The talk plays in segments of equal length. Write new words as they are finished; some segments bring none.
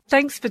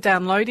Thanks for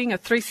downloading a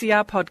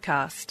 3CR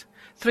podcast.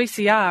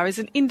 3CR is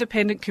an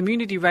independent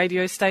community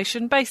radio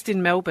station based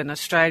in Melbourne,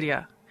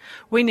 Australia.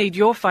 We need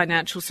your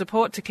financial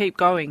support to keep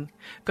going.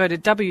 Go to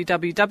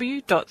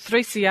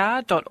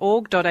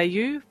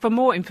www.3cr.org.au for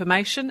more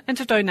information and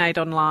to donate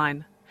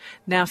online.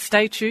 Now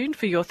stay tuned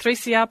for your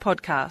 3CR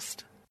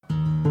podcast.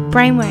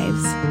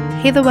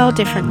 Brainwaves. Hear the world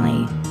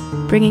differently.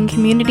 Bringing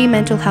community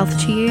mental health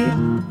to you,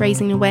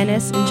 raising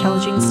awareness and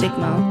challenging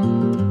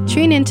stigma.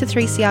 Tune in to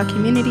 3CR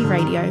Community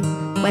Radio,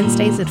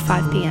 Wednesdays at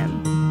 5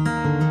 p.m.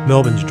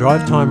 Melbourne's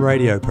drive time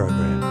radio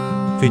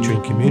program,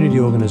 featuring community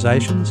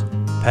organisations,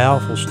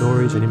 powerful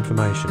stories and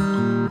information.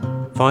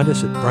 Find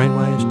us at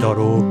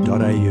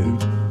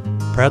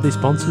brainwaves.org.au. Proudly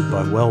sponsored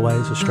by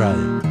Wellways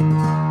Australia.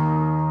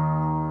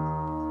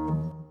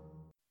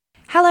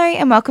 Hello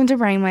and welcome to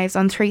Brainwaves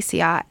on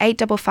 3CR,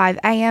 855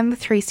 AM,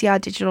 3CR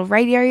Digital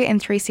Radio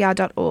and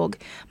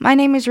 3cr.org. My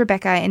name is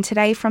Rebecca and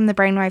today from the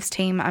Brainwaves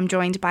team I'm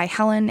joined by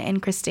Helen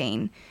and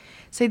Christine.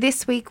 So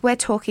this week we're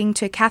talking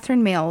to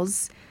Catherine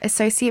Mills,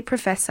 Associate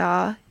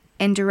Professor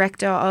and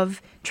Director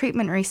of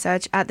Treatment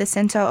Research at the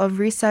Centre of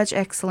Research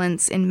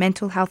Excellence in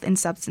Mental Health and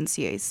Substance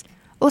Use.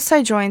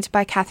 Also joined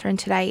by Catherine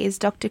today is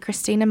Dr.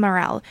 Christina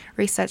Morel,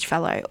 Research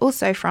Fellow,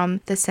 also from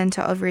the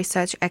Centre of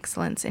Research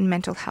Excellence in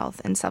Mental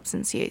Health and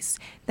Substance Use.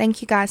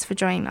 Thank you guys for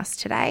joining us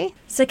today.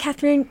 So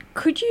Catherine,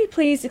 could you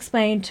please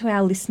explain to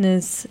our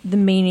listeners the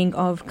meaning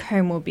of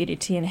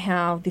comorbidity and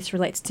how this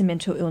relates to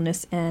mental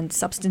illness and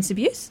substance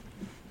abuse?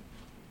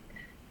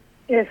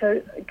 Yeah,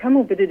 so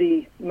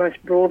comorbidity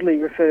most broadly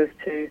refers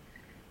to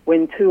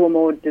when two or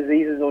more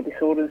diseases or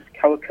disorders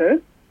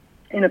co-occur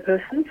in a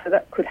person. So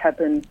that could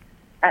happen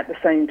at the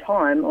same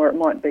time, or it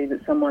might be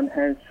that someone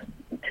has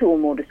two or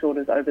more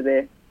disorders over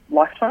their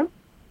lifetime.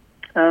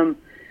 And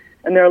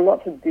there are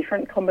lots of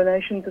different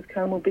combinations of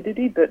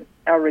comorbidity, but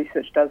our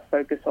research does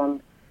focus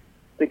on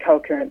the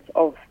co-occurrence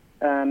of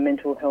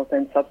mental health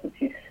and substance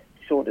use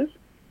disorders.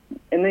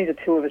 And these are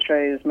two of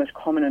Australia's most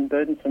common and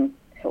burdensome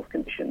health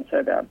conditions. So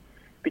about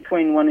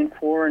between 1 in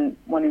 4 and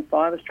 1 in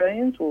 5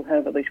 Australians will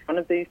have at least one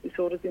of these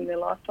disorders in their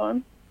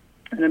lifetime,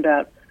 and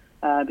about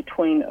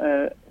between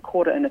a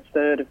quarter and a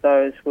third of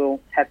those will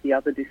have the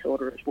other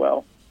disorder as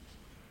well.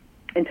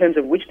 In terms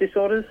of which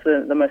disorders,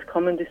 the most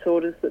common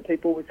disorders that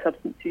people with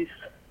substance use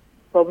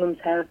problems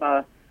have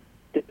are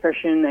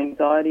depression,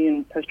 anxiety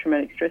and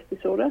post-traumatic stress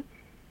disorder,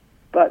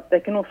 but they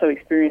can also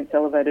experience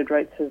elevated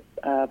rates of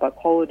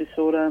bipolar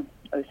disorder,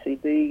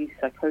 OCD,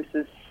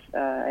 psychosis,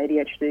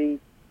 ADHD,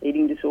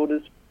 eating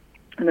disorders,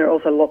 and there are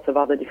also lots of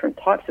other different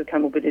types of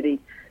comorbidity,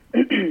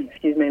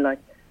 like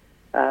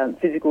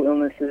physical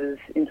illnesses,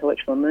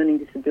 intellectual and learning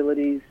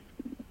disabilities,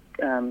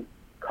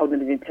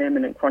 cognitive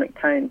impairment and chronic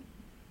pain.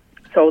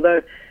 So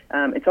although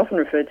it's often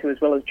referred to as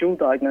well as dual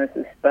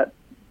diagnosis, but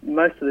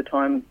most of the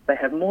time they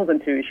have more than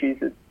two issues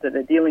that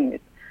they're dealing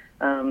with.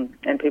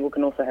 And people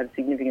can also have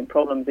significant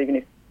problems even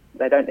if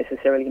they don't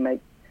necessarily make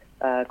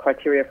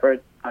criteria for a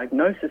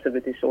diagnosis of a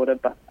disorder,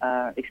 but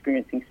are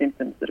experiencing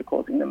symptoms that are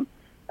causing them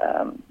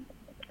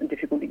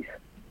difficulties.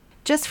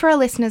 Just for our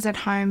listeners at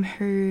home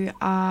who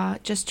are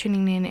just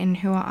tuning in and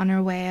who are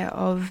unaware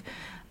of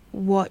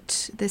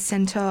what the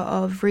Centre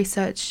of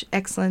Research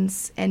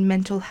Excellence in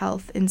Mental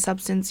Health and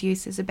Substance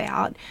Use is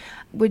about,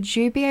 would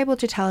you be able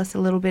to tell us a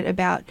little bit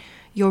about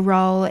your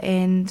role,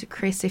 and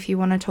Chris, if you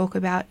want to talk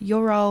about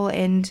your role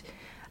and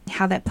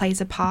how that plays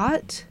a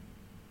part?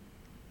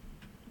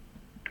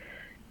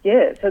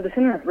 Yeah, so the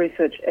Centre of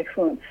Research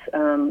Excellence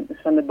is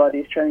funded by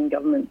the Australian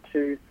Government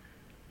to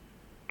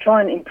try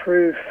and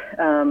improve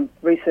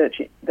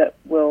research that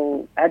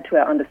will add to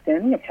our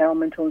understanding of how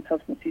mental and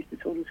substance use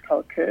disorders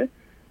co-occur,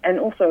 and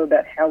also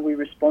about how we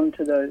respond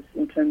to those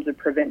in terms of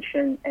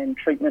prevention and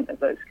treatment of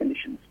those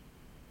conditions.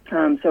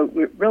 So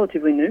we're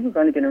relatively new. We've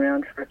only been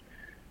around for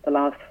the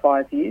last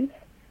 5 years.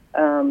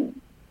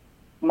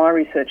 My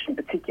research in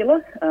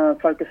particular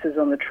focuses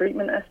on the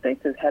treatment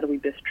aspect of how do we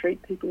best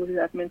treat people who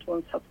have mental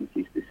and substance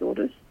use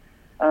disorders,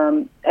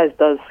 as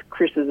does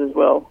Chris's as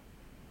well.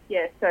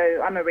 Yeah,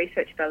 so I'm a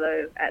research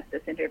fellow at the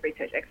Centre of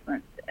Research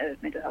Excellence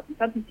of Mental Health and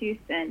Substance Use,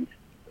 and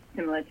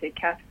similar to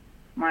Kath,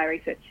 my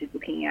research is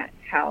looking at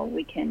how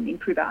we can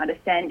improve our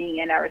understanding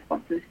and our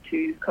responses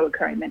to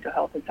co-occurring mental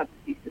health and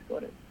substance use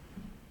disorders.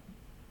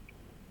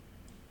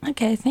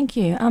 Okay, thank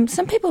you.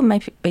 Some people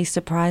may be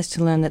surprised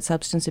to learn that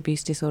substance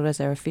abuse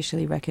disorders are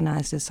officially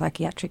recognised as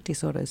psychiatric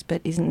disorders, but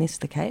isn't this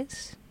the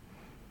case?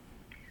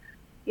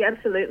 Yeah,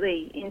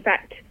 absolutely. In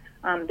fact,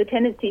 the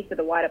tendency for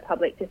the wider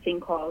public to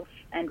think of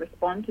and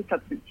respond to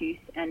substance use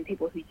and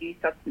people who use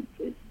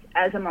substances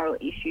as a moral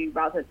issue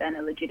rather than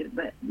a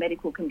legitimate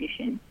medical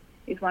condition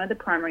is one of the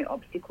primary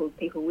obstacles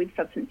people with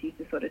substance use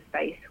disorders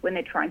face when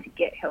they're trying to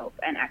get help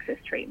and access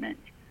treatment.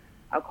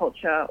 Our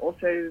culture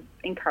also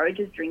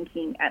encourages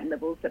drinking at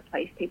levels that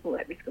place people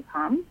at risk of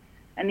harm,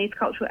 and these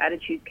cultural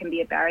attitudes can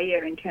be a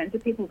barrier in terms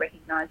of people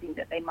recognising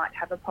that they might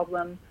have a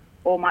problem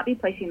or might be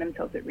placing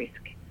themselves at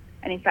risk.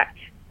 And in fact,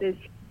 there's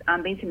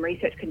been some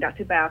research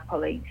conducted by our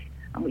colleagues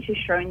which has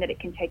shown that it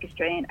can take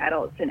Australian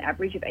adults an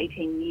average of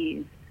 18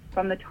 years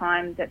from the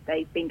time that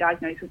they've been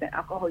diagnosed with an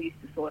alcohol use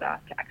disorder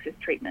to access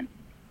treatment.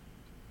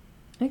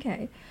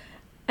 Okay.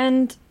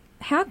 And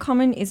how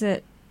common is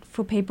it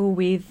for people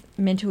with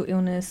mental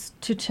illness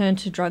to turn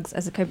to drugs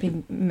as a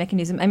coping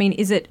mechanism? I mean,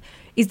 is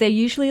there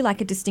usually like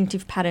a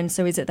distinctive pattern?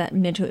 So is it that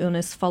mental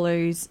illness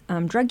follows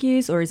drug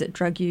use, or is it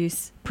drug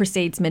use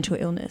precedes mental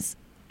illness?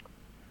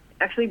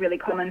 Actually really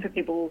common for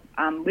people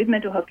with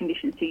mental health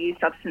conditions to use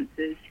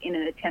substances in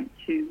an attempt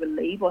to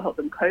relieve or help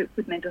them cope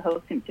with mental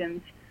health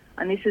symptoms,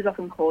 and this is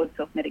often called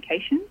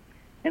self-medication,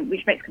 and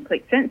which makes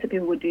complete sense that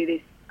people would do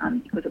this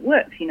because it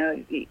works. You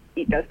know,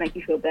 it does make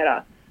you feel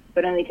better,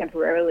 but only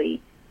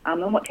temporarily.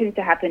 And what tends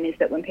to happen is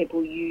that when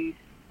people use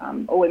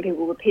or when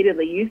people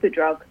repeatedly use the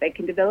drug, they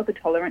can develop a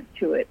tolerance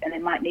to it, and they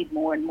might need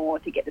more and more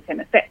to get the same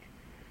effect.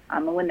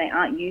 And when they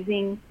aren't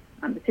using,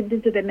 the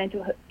symptoms of their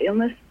mental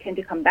illness tend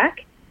to come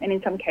back, and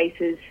in some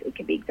cases it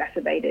can be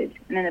exacerbated,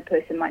 and then the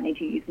person might need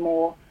to use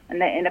more, and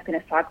they end up in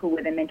a cycle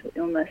where their mental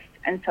illness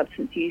and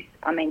substance use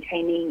are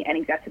maintaining and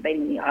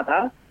exacerbating the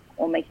other,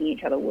 or making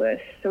each other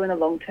worse. So in the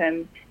long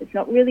term, it's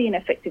not really an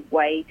effective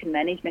way to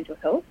manage mental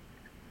health.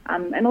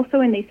 And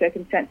also in these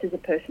circumstances, a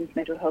person's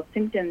mental health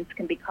symptoms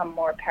can become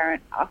more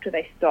apparent after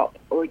they stop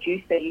or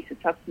reduce their use of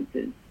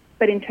substances.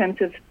 But in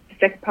terms of the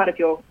second part of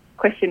your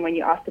question, when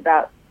you asked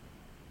about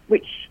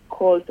which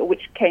caused or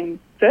which came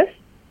first,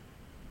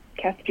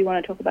 Kath, do you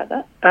want to talk about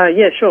that?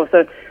 Yeah, sure.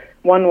 So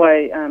one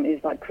way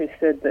is, like Chris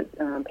said,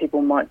 that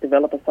people might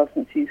develop a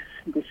substance use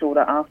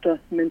disorder after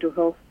mental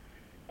health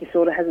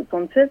disorder has its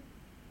onset,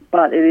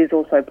 but it is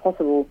also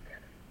possible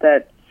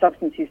that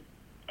substance use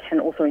can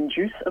also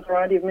induce a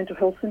variety of mental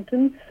health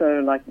symptoms,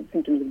 so like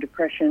symptoms of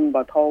depression,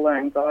 bipolar,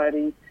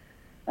 anxiety,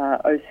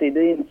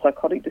 OCD and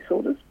psychotic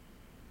disorders.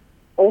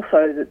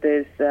 Also that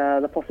there's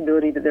the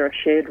possibility that there are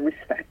shared risk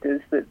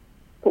factors that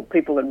put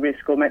people at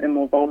risk or make them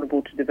more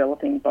vulnerable to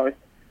developing both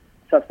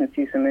substance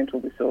use and mental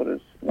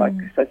disorders, like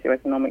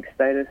socioeconomic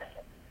status,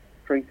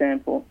 for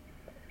example.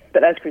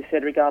 But as Chris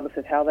said, regardless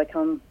of how they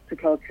come to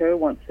co-occur,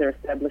 once they're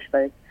established,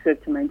 they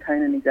serve to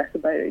maintain and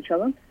exacerbate each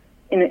other.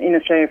 In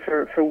Australia,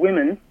 for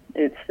women,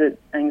 it's that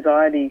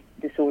anxiety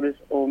disorders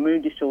or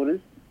mood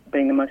disorders,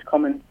 being the most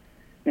common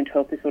mental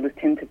health disorders,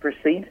 tend to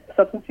precede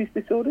substance use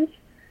disorders,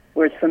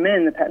 whereas for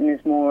men, the pattern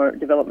is more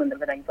development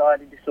of an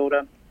anxiety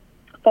disorder,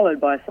 followed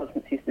by a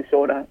substance use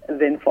disorder,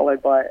 then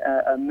followed by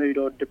a mood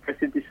or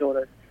depressive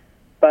disorder.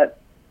 But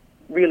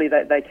really,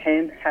 they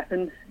can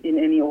happen in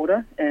any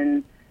order,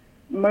 and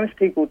most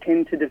people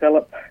tend to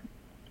develop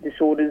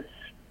disorders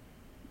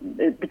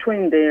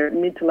between their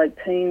mid to late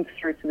teens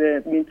through to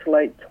their mid to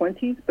late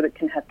 20s, but it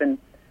can happen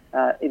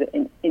either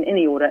in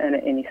any order and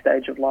at any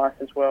stage of life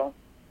as well.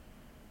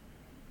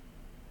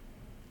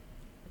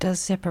 Does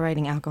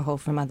separating alcohol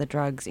from other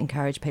drugs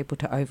encourage people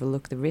to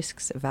overlook the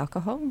risks of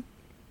alcohol?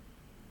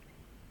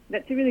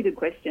 That's a really good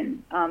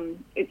question.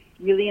 It's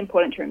really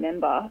important to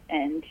remember,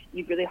 and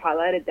you've really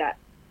highlighted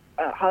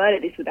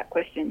this with that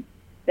question,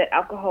 that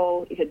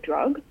alcohol is a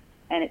drug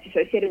and it's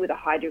associated with a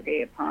high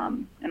degree of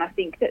harm. And I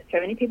think that so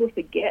many people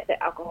forget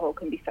that alcohol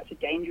can be such a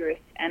dangerous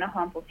and a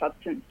harmful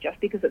substance just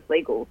because it's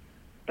legal.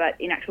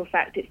 But in actual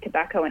fact, it's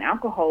tobacco and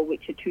alcohol,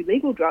 which are two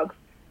legal drugs,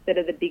 that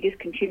are the biggest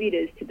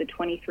contributors to the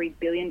 $23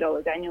 billion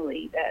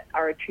annually that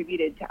are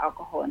attributed to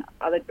alcohol and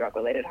other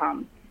drug-related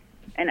harms.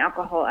 And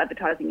alcohol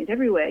advertising is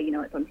everywhere. You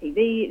know, it's on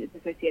TV, it's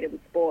associated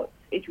with sports.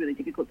 It's really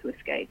difficult to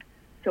escape.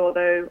 So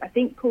although I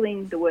think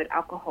pulling the word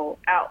alcohol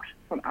out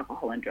from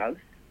alcohol and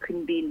drugs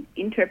can be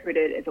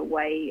interpreted as a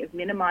way of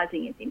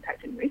minimising its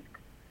impact and risk,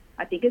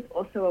 I think it's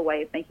also a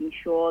way of making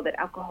sure that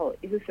alcohol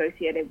is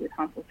associated with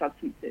harmful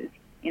substances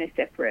in a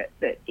separate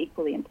but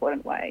equally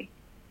important way.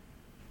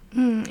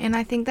 And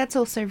I think that's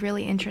also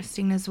really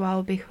interesting as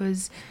well,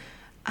 because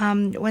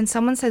when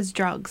someone says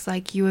drugs,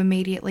 like, you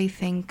immediately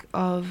think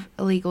of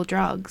illegal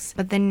drugs,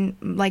 but then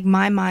like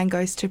my mind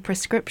goes to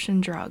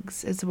prescription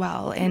drugs as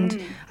well. And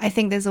I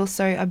think there's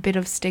also a bit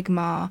of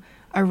stigma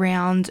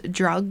around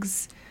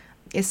drugs,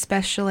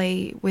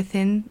 especially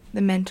within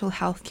the mental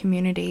health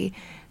community,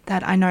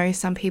 that I know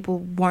some people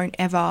won't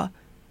ever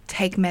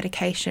take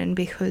medication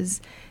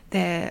because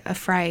they're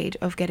afraid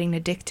of getting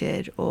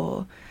addicted,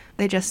 or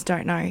they just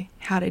don't know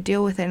how to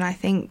deal with it. And I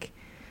think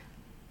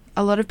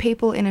a lot of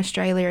people in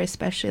Australia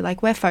especially,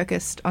 like, we're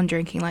focused on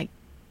drinking, like,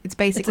 it's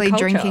basically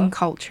drinking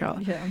culture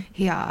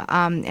here.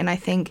 And I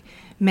think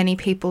many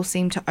people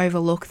seem to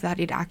overlook that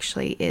it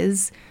actually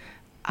is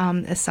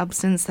a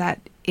substance that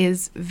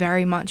is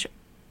very much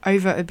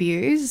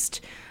over-abused.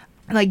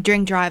 Like,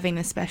 drink driving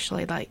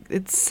especially, like,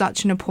 it's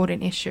such an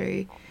important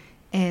issue.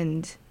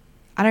 And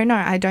I don't know,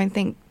 I don't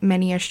think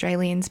many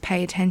Australians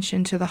pay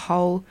attention to the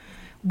whole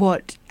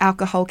what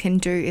alcohol can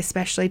do,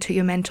 especially to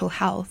your mental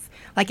health.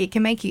 Like, it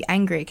can make you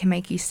angry, it can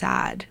make you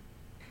sad.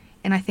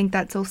 And I think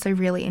that's also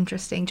really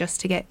interesting,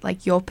 just to get,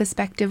 like, your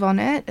perspective on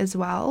it as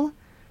well.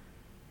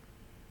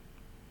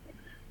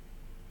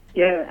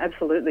 Yeah,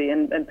 absolutely.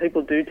 And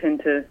people do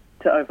tend to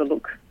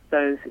overlook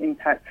those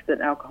impacts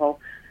that alcohol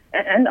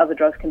and other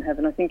drugs can have.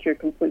 And I think you're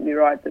completely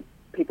right that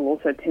people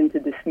also tend to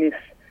dismiss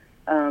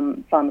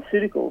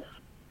pharmaceuticals.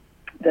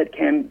 that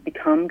can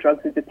become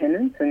drugs of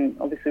dependence, and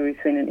obviously we've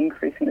seen an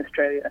increase in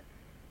Australia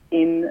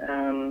in,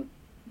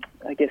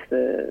 I guess,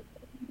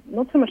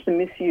 not so much the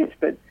misuse,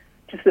 but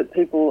just that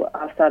people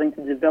are starting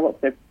to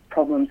develop their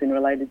problems in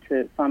related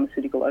to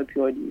pharmaceutical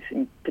opioid use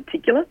in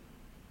particular.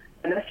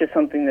 And that's just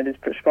something that is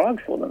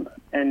prescribed for them.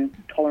 And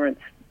tolerance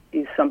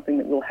is something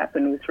that will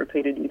happen with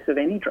repeated use of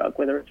any drug,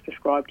 whether it's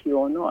prescribed to you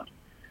or not.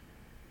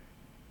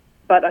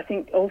 But I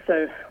think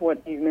also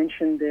what you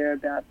mentioned there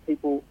about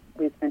people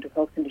with mental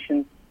health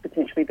conditions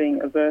potentially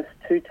being averse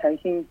to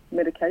taking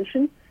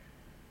medication,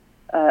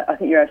 I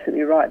think you're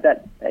absolutely right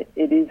that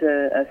it is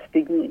a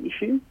stigma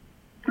issue.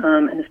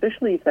 And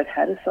especially if they've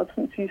had a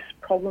substance use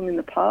problem in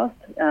the past,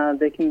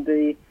 there can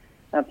be,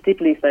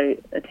 particularly if they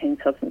attend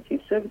substance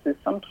use services,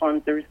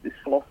 sometimes there is this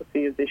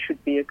philosophy of there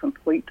should be a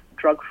complete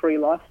drug-free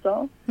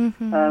lifestyle.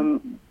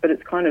 But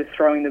it's kind of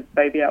throwing the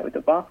baby out with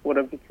the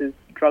bathwater, because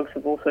drugs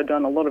have also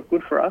done a lot of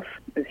good for us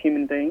as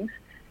human beings.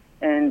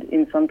 And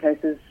in some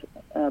cases,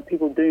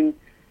 people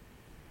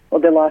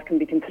their life can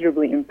be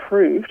considerably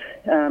improved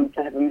to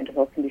have a mental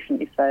health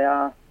condition if they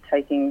are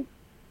taking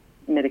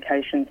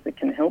medications that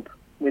can help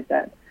with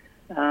that.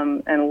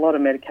 And a lot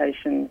of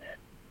medications,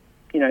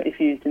 if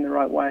used in the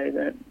right way,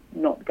 they're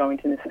not going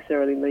to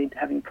necessarily lead to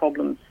having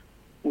problems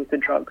with the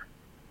drug.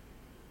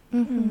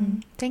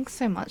 Thanks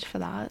so much for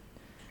that.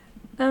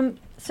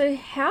 So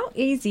how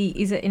easy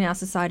is it in our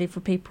society for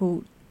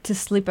people to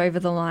slip over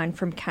the line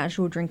from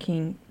casual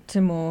drinking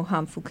to more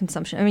harmful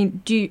consumption? I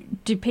mean, do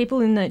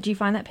you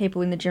find that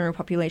people in the general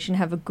population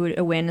have a good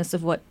awareness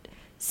of what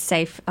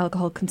safe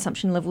alcohol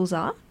consumption levels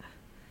are?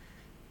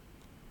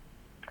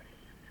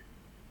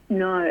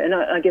 No, and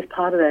I guess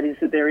part of that is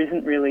that there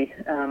isn't really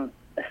a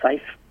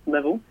safe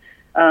level.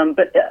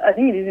 But I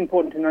think it is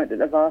important to note that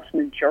the vast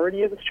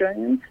majority of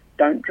Australians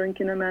don't drink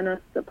in a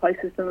manner that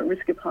places them at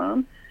risk of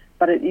harm,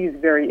 but it is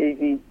very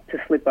easy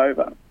to slip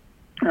over.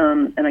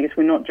 And I guess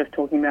we're not just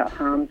talking about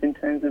harms in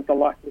terms of the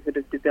likelihood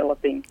of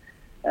developing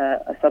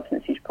a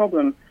substance use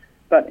problem,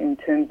 but in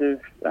terms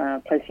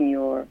of placing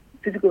your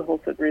physical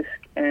health at risk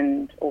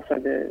and also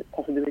the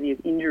possibility of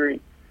injury.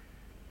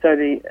 So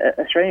the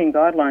Australian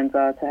guidelines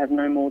are to have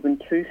no more than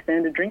 2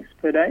 standard drinks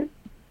per day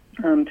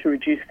to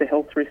reduce the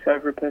health risk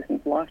over a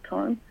person's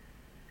lifetime,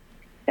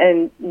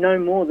 and no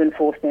more than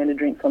 4 standard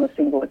drinks on a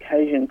single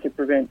occasion to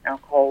prevent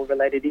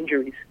alcohol-related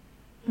injuries.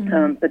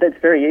 But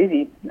that's very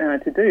easy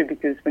to do,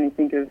 because when you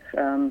think of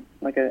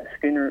like a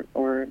schooner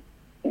or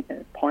a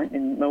pint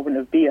in Melbourne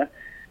of beer,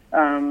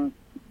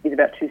 is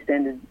about 2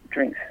 standard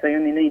drinks. So you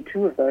only need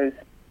 2 of those,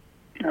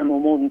 or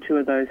more than 2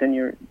 of those, and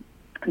you're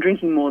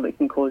drinking more that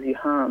can cause you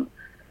harm.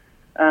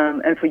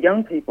 And for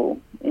young people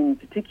in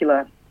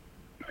particular,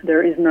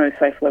 there is no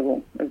safe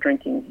level of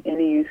drinking.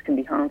 Any use can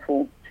be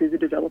harmful to the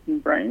developing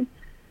brain,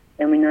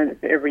 and we know that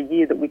for every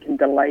year that we can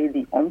delay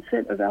the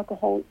onset of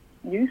alcohol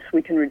use,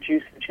 we can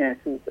reduce the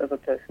chances of a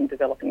person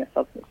developing a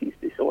substance use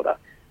disorder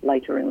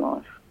later in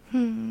life.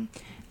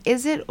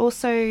 Is it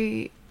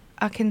also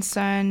a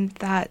concern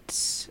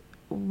that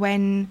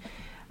when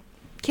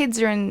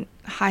kids are in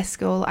high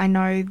school, I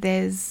know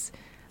there's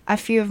a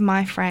few of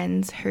my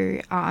friends who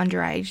are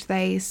underage,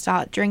 they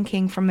start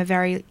drinking from a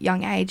very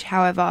young age.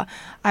 However,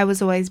 I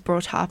was always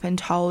brought up and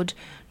told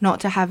not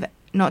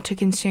to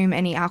consume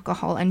any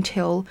alcohol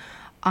until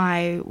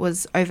I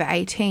was over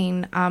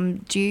 18.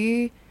 Do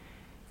you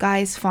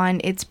guys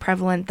find it's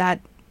prevalent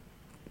that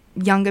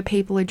younger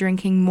people are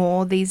drinking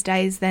more these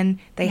days than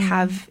they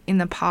have in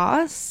the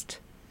past?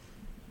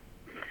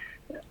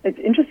 It's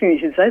interesting you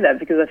should say that,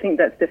 because I think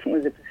that's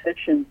definitely the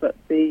perception, but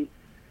the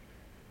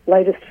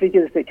latest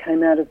figures that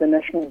came out of the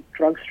National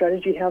Drug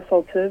Strategy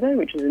Household Survey,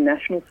 which is a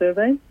national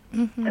survey,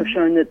 have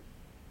shown that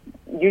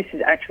use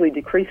is actually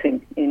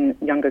decreasing in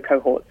younger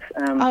cohorts.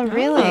 Oh,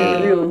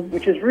 really?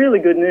 Which is really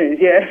good news,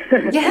 yeah.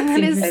 Yeah, that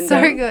is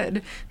so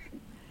good.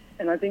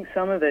 And I think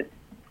some of it,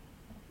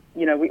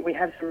 we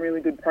have some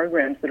really good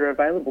programs that are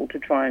available to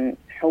try and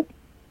help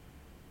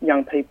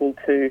young people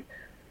to,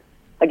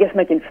 I guess,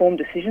 make informed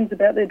decisions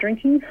about their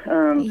drinking.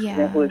 For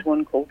example, there's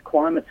one called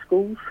Climate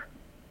Schools,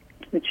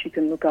 which you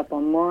can look up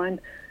online,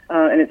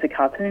 and it's a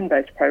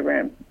cartoon-based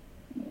program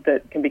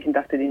that can be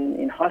conducted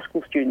in high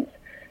school students,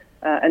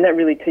 and that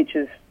really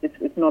teaches,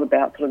 it's not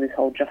about sort of this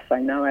whole just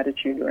say no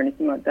attitude or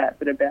anything like that,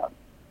 but about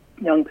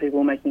young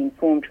people making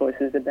informed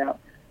choices about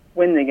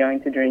when they're going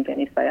to drink,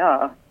 and if they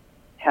are,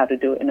 how to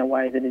do it in a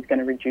way that is going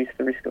to reduce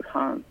the risk of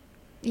harm.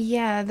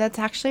 Yeah, that's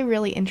actually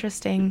really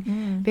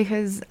interesting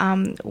because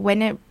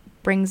when it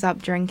brings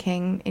up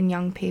drinking in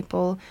young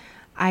people,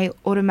 I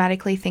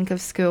automatically think of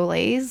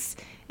schoolies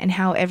and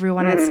how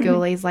everyone at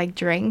schoolies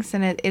drinks,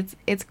 and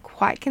it's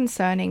quite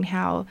concerning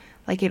how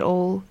it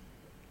all,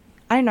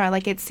 I don't know,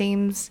 it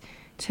seems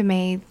to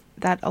me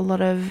that a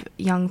lot of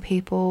young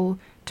people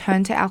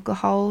turn to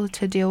alcohol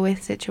to deal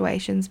with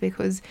situations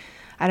because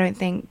I don't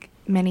think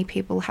many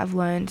people have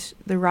learned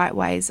the right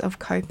ways of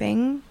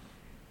coping.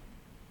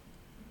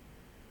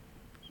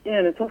 Yeah,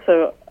 and it's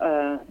also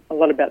a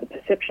lot about the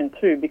perception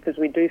too, because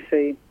we do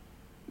see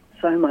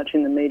so much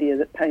in the media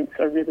that paints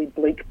a really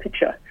bleak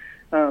picture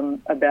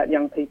about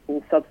young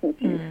people's substance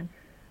use.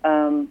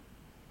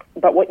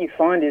 But what you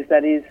find is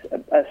that is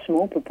a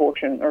small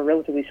proportion, or a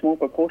relatively small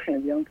proportion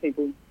of young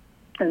people,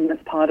 and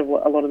that's part of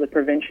what a lot of the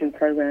prevention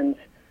programs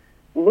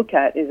look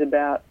at, is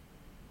about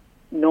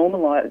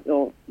normalise,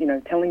 or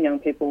telling young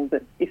people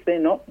that if they're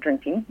not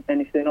drinking,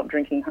 and if they're not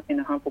drinking in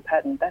a harmful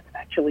pattern, that's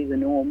actually the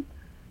norm,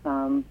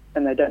 and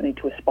they don't need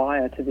to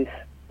aspire to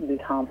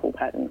this harmful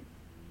pattern.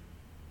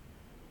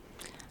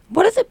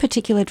 What are the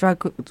particular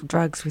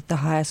drugs with the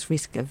highest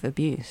risk of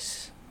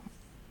abuse?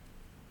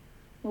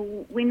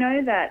 Well, we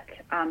know that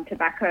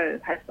tobacco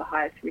has the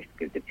highest risk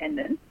of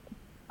dependence.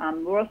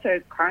 We're also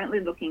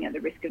currently looking at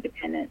the risk of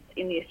dependence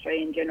in the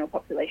Australian general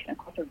population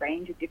across a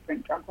range of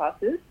different drug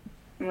classes.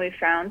 And we've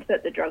found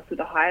that the drugs with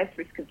the highest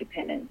risk of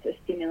dependence are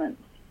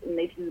stimulants, and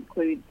these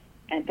include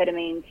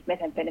amphetamines,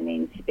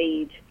 methamphetamines,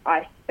 speed,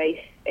 ice, base,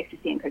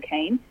 ecstasy and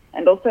cocaine,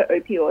 and also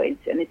opioids,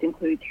 and this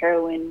includes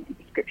heroin,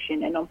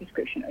 prescription and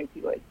non-prescription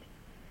opioids.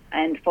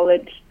 And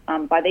followed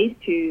by these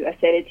two are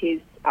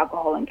sedatives,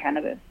 alcohol and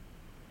cannabis.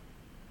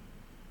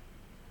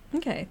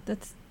 Okay,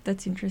 that's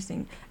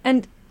interesting.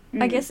 And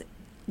I guess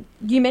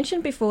you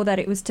mentioned before that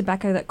it was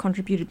tobacco that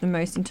contributed the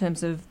most in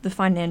terms of the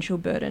financial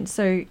burden.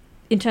 So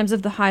in terms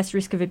of the highest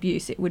risk of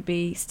abuse, it would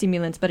be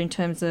stimulants, but in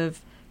terms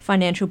of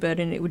financial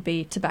burden, it would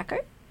be tobacco?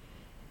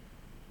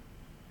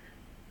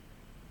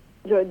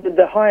 So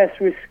the highest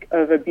risk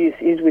of abuse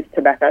is with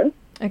tobacco.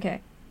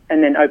 Okay.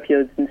 And then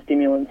opioids and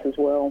stimulants as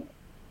well.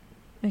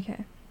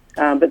 Okay.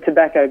 But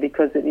tobacco,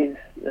 because it is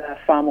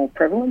far more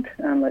prevalent,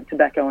 like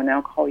tobacco and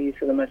alcohol use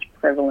are the most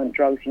prevalent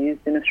drugs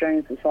used in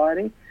Australian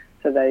society.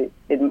 So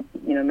it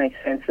makes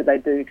sense that they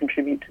do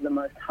contribute to the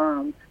most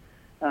harms.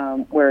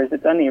 Whereas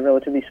it's only a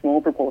relatively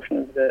small proportion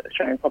of the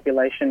Australian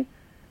population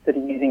that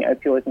are using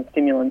opioids and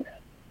stimulants.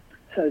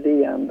 So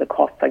the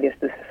costs, I guess,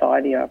 to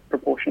society are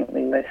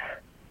proportionately less.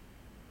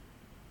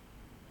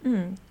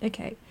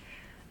 Okay.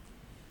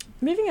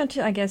 Moving on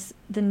to, I guess,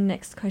 the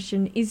next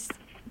question. Is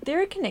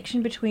there a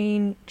connection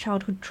between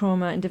childhood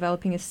trauma and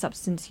developing a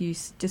substance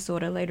use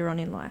disorder later on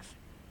in life?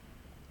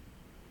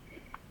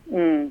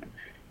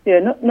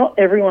 Yeah, not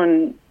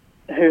everyone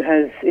who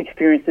has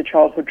experienced a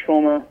childhood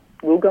trauma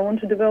will go on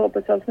to develop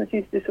a substance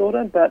use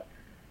disorder, but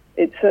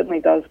it certainly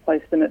does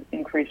place them at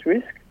increased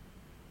risk.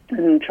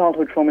 And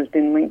childhood trauma has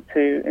been linked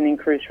to an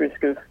increased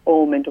risk of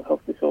all mental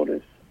health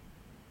disorders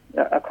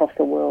across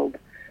the world.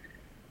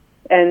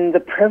 And the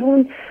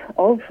prevalence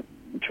of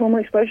trauma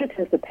exposure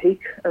tends to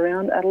peak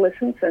around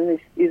adolescence, and this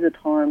is a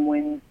time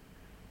when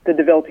the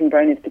developing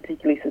brain is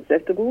particularly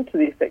susceptible to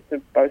the effects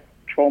of both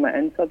trauma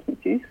and substance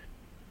use,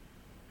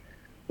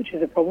 which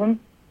is a problem.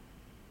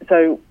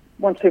 So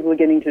once people are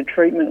getting to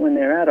treatment when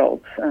they're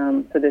adults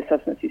for their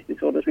substance use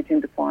disorders, we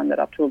tend to find that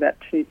up to about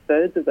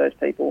 2/3 of those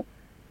people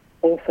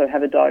also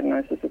have a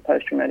diagnosis of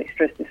post-traumatic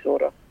stress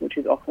disorder, which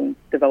is often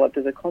developed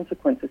as a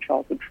consequence of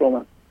childhood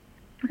trauma.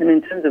 And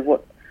in terms of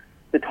what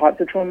the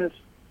types of traumas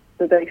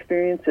that they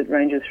experience, it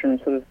ranges from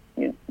sort of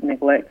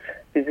neglect,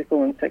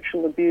 physical and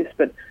sexual abuse,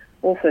 but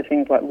also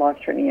things like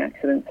life-threatening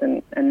accidents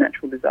and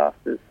natural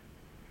disasters.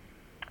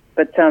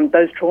 But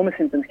those trauma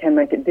symptoms can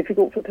make it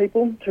difficult for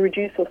people to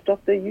reduce or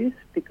stop their use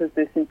because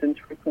their symptoms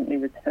frequently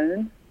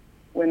return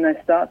when they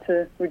start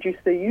to reduce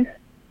their use.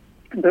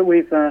 But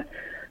we've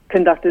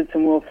conducted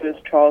some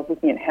world-first trials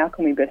looking at how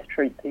can we best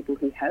treat people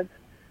who have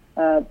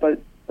both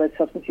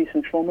substance use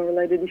and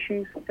trauma-related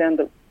issues. We found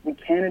that we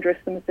can address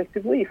them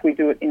effectively if we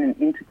do it in an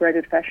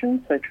integrated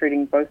fashion, so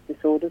treating both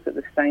disorders at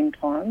the same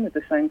time with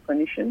the same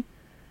clinician.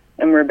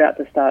 And we're about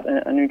to start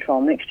a new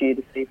trial next year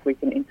to see if we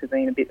can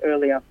intervene a bit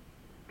earlier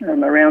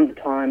around the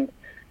time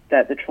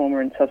that the trauma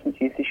and substance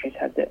use issues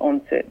have their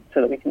onset,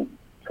 so that we can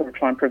sort of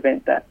try and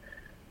prevent that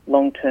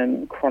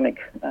long-term chronic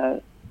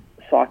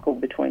cycle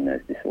between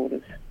those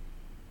disorders.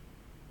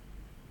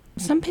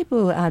 Some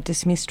people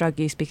dismiss drug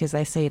use because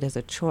they see it as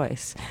a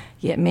choice,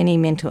 yet many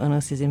mental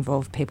illnesses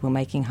involve people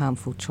making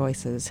harmful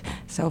choices.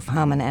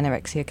 Self-harm and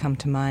anorexia come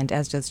to mind,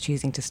 as does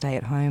choosing to stay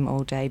at home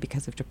all day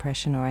because of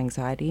depression or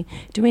anxiety.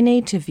 Do we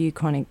need to view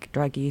chronic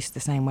drug use the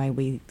same way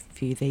we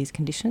view these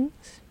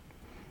conditions?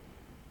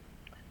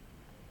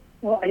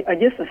 Well, I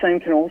guess the same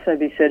can also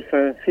be said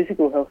for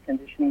physical health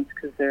conditions,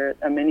 because there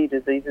are many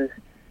diseases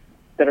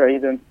that are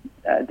either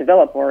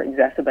developed or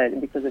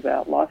exacerbated because of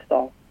our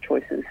lifestyle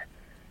choices.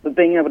 But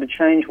being able to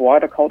change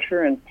wider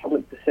culture and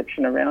public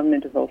perception around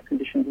mental health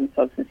conditions and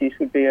substance use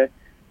would be a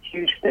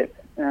huge step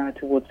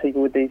towards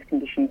people with these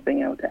conditions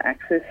being able to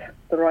access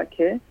the right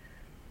care.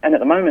 And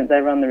at the moment,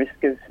 they run the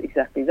risk of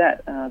exactly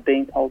that,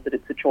 being told that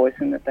it's a choice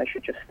and that they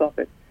should just stop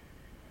it.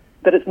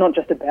 But it's not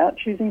just about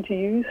choosing to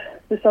use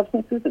the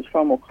substances, it's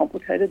far more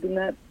complicated than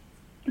that.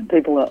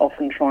 People are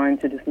often trying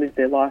to just live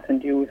their life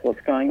and deal with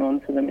what's going on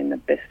for them in the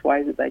best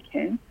way that they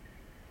can.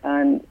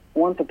 And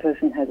once a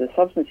person has a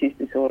substance use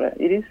disorder,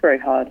 it is very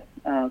hard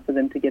for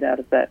them to get out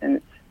of that, and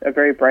it's a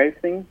very brave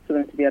thing for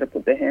them to be able to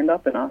put their hand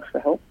up and ask for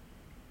help.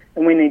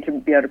 And we need to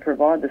be able to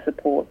provide the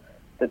support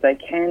that they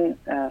can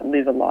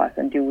live a life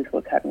and deal with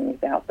what's happening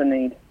without the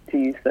need to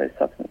use those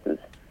substances.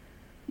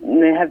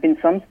 And there have been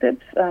some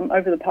steps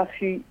over the past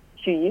few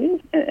years,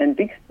 and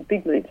big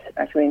big leaps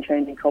actually in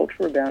changing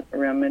culture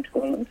around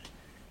mental illness.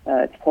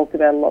 It's talked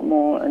about a lot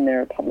more, and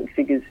there are public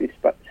figures who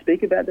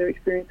speak about their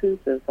experiences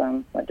of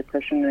like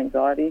depression and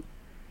anxiety.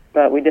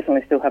 But we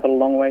definitely still have a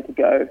long way to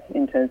go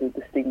in terms of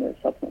the stigma of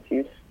substance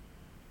use.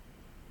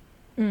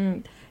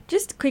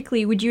 Just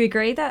quickly, would you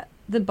agree that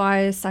the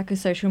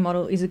biopsychosocial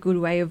model is a good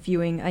way of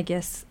viewing, I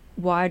guess,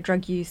 why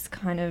drug use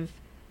kind of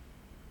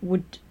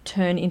would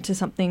turn into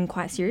something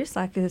quite serious,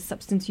 like a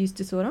substance use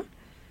disorder?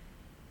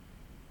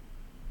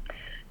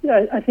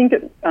 Yeah, I think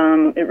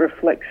it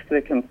reflects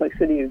the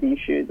complexity of the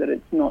issue, that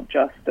it's not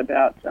just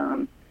about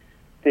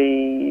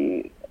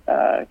the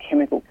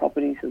chemical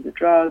properties of the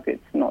drug.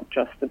 It's not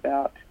just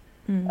about,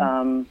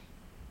 to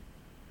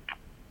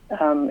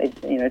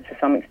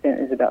some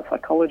extent is about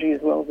psychology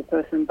as well as a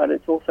person, but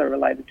it's also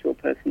related to a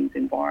person's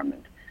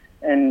environment.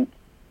 And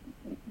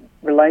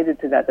related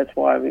to that, that's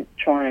why we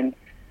try and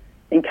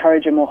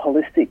encourage a more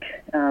holistic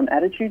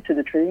attitude to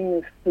the treating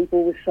of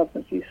people with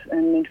substance use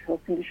and mental health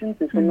conditions.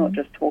 Is we're not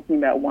just talking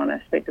about one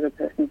aspect of a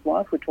person's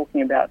life, we're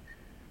talking about,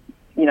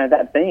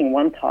 that being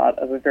one part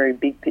of a very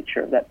big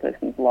picture of that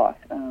person's life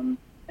and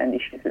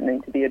issues that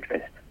need to be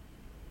addressed.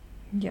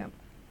 Yeah.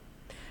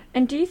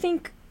 And do you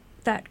think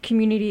that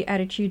community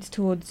attitudes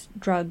towards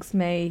drugs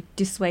may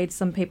dissuade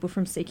some people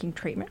from seeking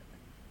treatment?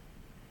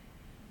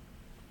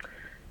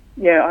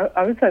 Yeah,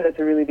 I would say that's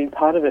a really big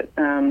part of it,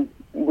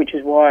 which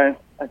is why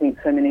I think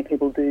so many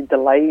people do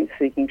delay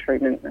seeking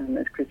treatment,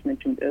 as Chris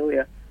mentioned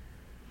earlier.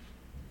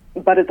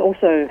 But it's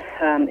also,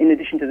 in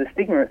addition to the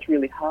stigma, it's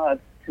really hard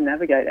to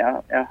navigate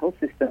our health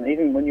system,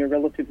 even when you're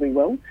relatively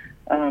well,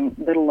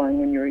 let alone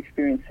when you're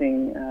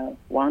experiencing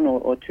one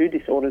or two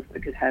disorders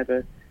that could have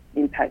an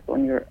impact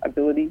on your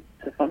ability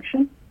to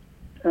function.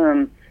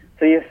 So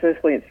yes,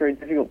 firstly, it's very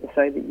difficult to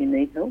say that you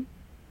need help,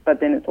 but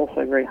then it's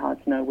also very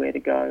hard to know where to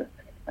go.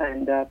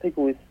 And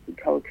people with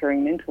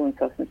co-occurring mental and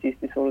substance use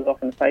disorders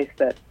often face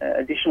that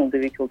additional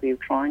difficulty of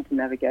trying to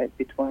navigate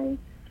between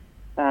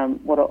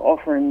what are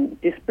often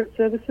disparate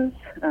services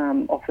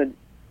offered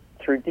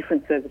through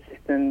different service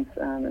systems,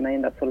 and they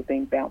end up sort of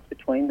being bounced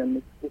between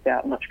them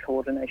without much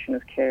coordination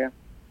of care.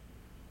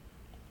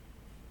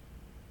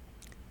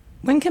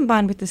 When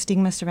combined with the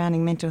stigma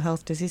surrounding mental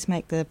health, does this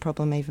make the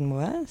problem even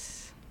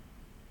worse?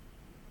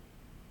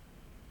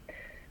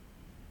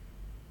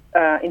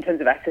 In terms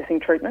of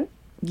accessing treatment?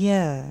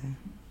 Yeah.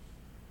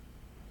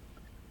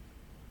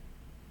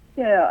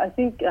 Yeah, I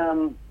think,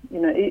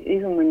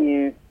 even when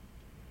you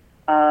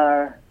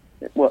are,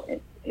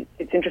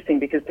 it's interesting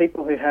because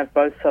people who have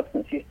both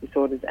substance use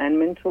disorders and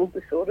mental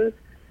disorders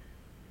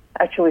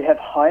actually have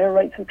higher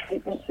rates of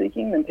treatment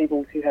seeking than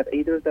people who have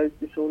either of those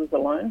disorders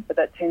alone, but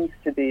that tends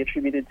to be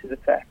attributed to the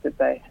fact that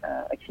they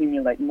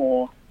accumulate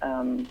more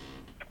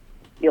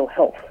ill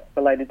health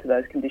related to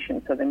those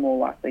conditions, so they're more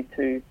likely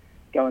to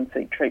go and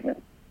seek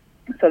treatment.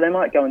 So they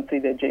might go and see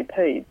their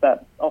GP,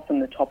 but often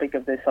the topic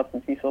of their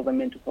substance use or their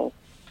mental health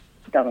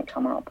doesn't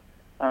come up,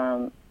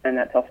 and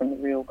that's often the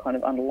real kind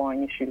of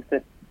underlying issues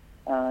that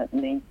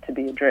need to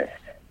be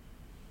addressed.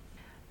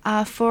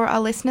 For our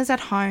listeners at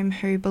home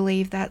who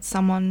believe that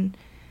someone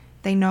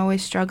they know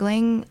is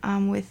struggling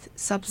with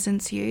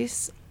substance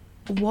use,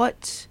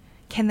 what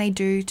can they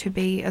do to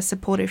be a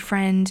supportive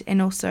friend,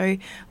 and also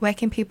where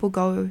can people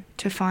go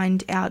to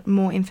find out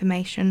more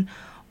information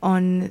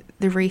on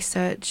the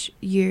research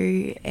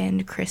you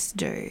and Chris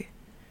do?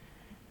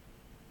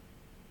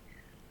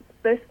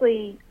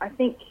 Firstly, I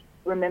think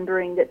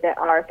remembering that there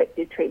are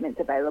effective treatments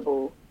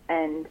available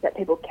and that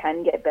people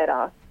can get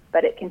better,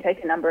 but it can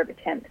take a number of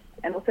attempts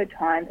and also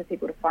time for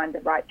people to find the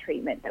right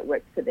treatment that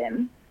works for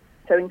them.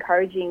 So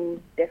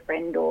encouraging their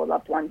friend or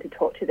loved one to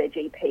talk to their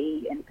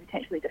GP and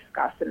potentially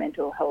discuss a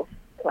mental health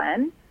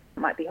plan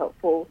might be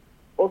helpful.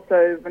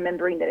 Also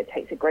remembering that it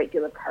takes a great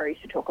deal of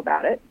courage to talk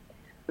about it.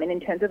 And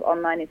in terms of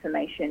online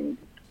information,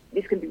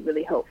 this can be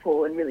really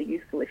helpful and really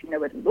useful if you know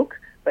where to look.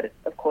 But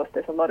of course,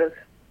 there's a lot of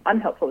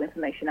unhelpful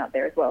information out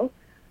there as well.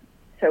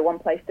 So one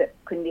place that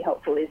can be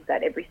helpful is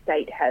that every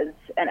state has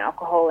an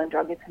alcohol and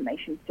drug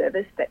information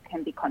service that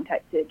can be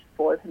contacted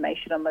for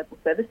information on local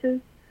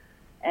services.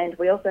 And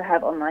we also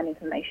have online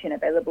information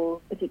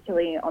available,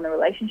 particularly on the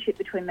relationship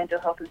between mental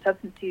health and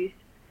substance use,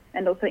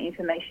 and also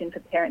information for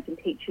parents and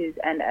teachers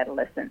and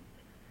adolescents.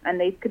 And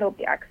these can all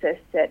be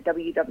accessed at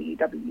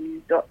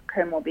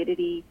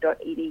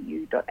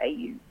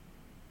www.comorbidity.edu.au.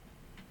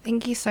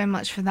 Thank you so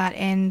much for that,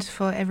 and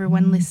for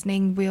everyone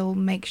listening, we'll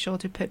make sure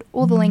to put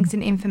all the links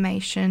and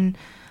information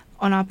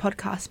on our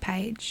podcast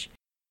page.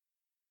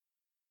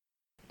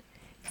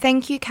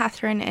 Thank you,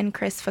 Catherine and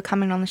Chris, for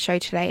coming on the show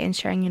today and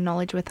sharing your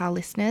knowledge with our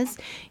listeners.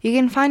 You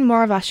can find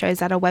more of our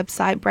shows at our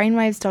website,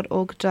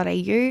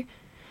 brainwaves.org.au,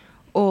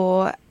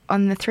 or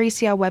on the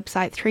 3CR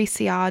website,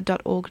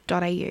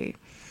 3cr.org.au.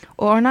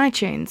 or on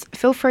iTunes.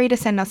 Feel free to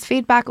send us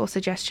feedback or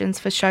suggestions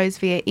for shows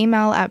via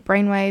email at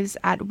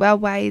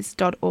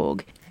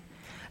brainwaves@wellways.org.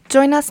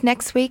 Join us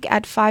next week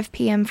at 5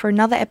 p.m. for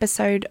another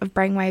episode of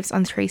Brainwaves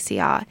on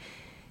 3CR.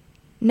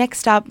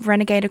 Next up,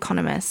 Renegade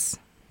Economists.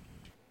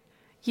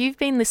 You've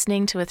been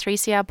listening to a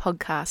 3CR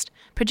podcast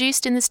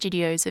produced in the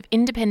studios of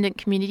independent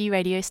community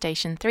radio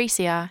station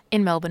 3CR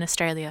in Melbourne,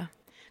 Australia.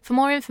 For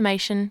more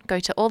information, go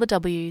to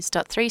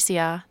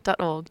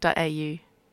allthews.3cr.org.au.